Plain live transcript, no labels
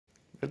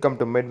Welcome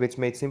to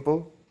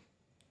MedVidsMadeSimple.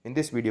 In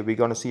this video, we're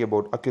going to see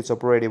about Acute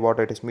Suppurative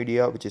Otitis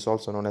Media, which is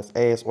also known as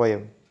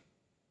ASOM.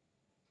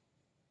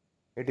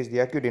 It is the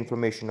acute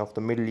inflammation of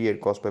the middle ear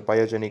caused by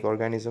pyogenic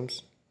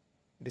organisms.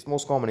 It is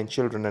most common in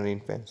children and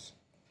infants.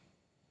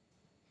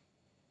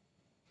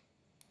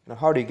 Now,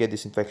 how do you get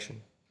this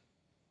infection?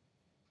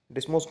 It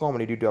is most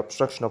commonly due to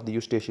obstruction of the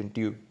eustachian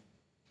tube.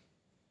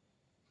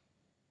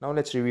 Now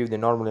let's review the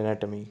normal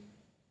anatomy.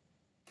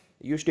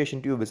 The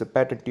eustachian tube is a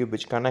patent tube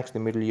which connects the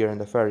middle ear and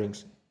the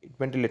pharynx. It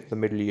ventilates the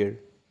middle ear.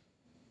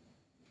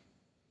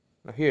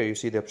 Now here you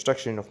see the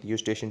obstruction of the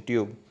eustachian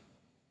tube,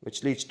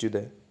 which leads to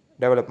the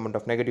development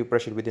of negative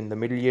pressure within the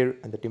middle ear,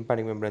 and the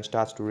tympanic membrane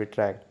starts to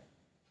retract.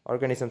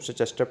 Organisms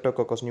such as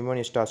Streptococcus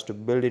pneumoniae starts to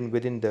build in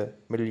within the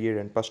middle ear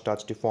and pus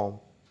starts to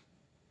form.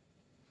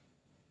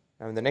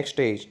 Now in the next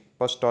stage,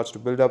 pus starts to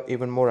build up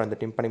even more and the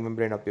tympanic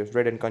membrane appears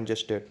red and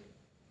congested.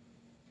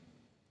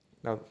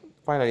 Now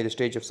finally the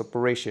stage of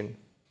suppuration.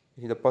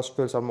 You see the pus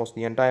fills almost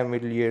the entire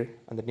middle ear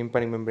and the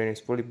tympanic membrane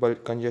is fully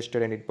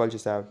congested and it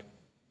bulges out.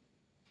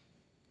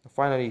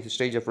 Finally, the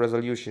stage of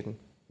resolution.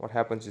 What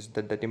happens is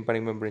that the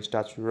tympanic membrane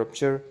starts to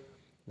rupture,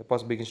 the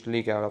pus begins to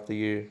leak out of the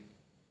ear.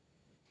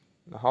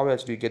 Now, how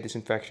else do you get this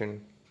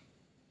infection?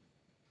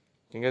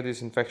 You can get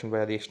this infection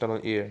via the external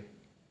ear.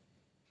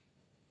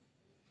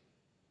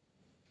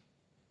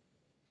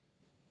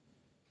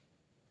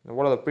 Now,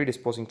 what are the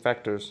predisposing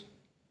factors?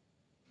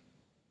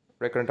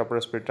 Recurrent upper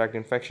respiratory tract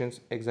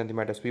infections,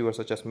 exanthematous fever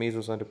such as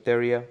measles and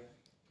diphtheria,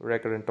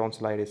 recurrent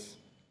tonsillitis,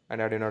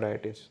 and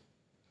adenoiditis.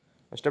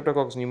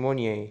 Streptococcus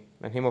pneumoniae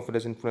and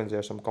Haemophilus influenzae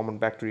are some common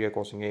bacteria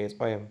causing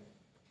ASOM.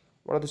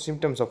 What are the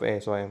symptoms of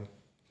ASOM?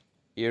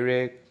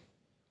 Earache,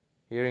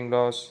 hearing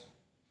loss,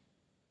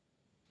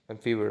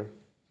 and fever.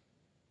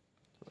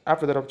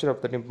 After the rupture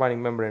of the tympanic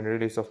membrane,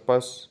 release of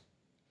pus,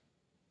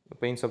 the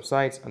pain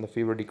subsides and the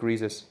fever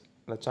decreases.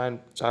 The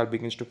child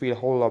begins to feel a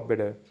whole lot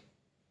better.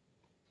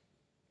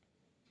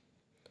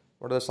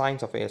 What are the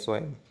signs of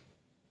ASOM?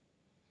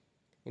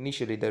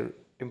 Initially, the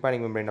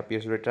tympanic membrane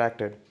appears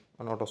retracted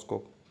on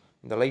otoscope.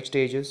 In the late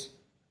stages,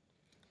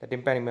 the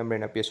tympanic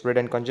membrane appears red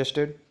and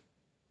congested,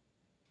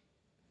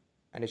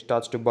 and it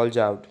starts to bulge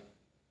out.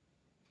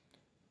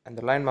 And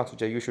the landmarks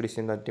which are usually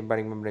seen on the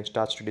tympanic membrane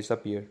starts to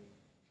disappear.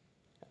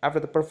 After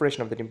the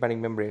perforation of the tympanic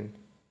membrane,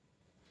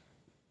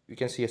 you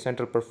can see a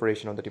central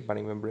perforation on the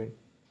tympanic membrane.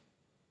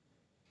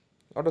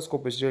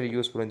 Otoscope is really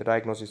useful in the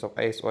diagnosis of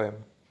ASOM.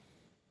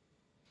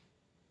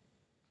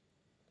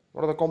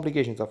 What are the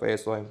complications of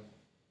ASOM?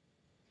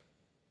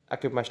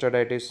 Acute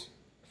mastocytitis,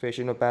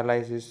 facial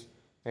paralysis,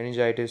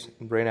 meningitis,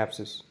 and brain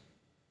abscess.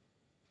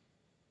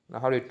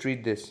 Now, how do you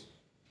treat this?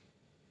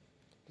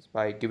 It's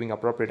by giving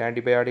appropriate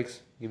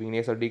antibiotics, giving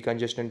nasal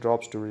decongestant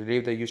drops to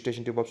relieve the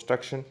eustachian tube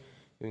obstruction,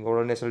 giving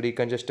oral nasal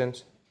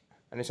decongestants,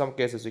 and in some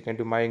cases you can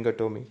do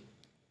myringotomy.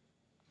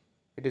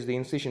 It is the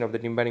incision of the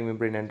tympanic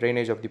membrane and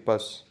drainage of the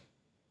pus.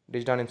 It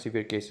is done in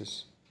severe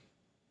cases.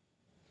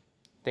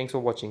 Thanks for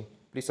watching.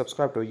 Please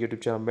subscribe to our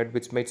YouTube channel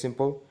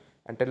MedVidsMadeSimple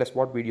and tell us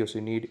what videos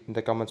you need in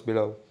the comments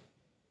below.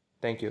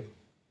 Thank you.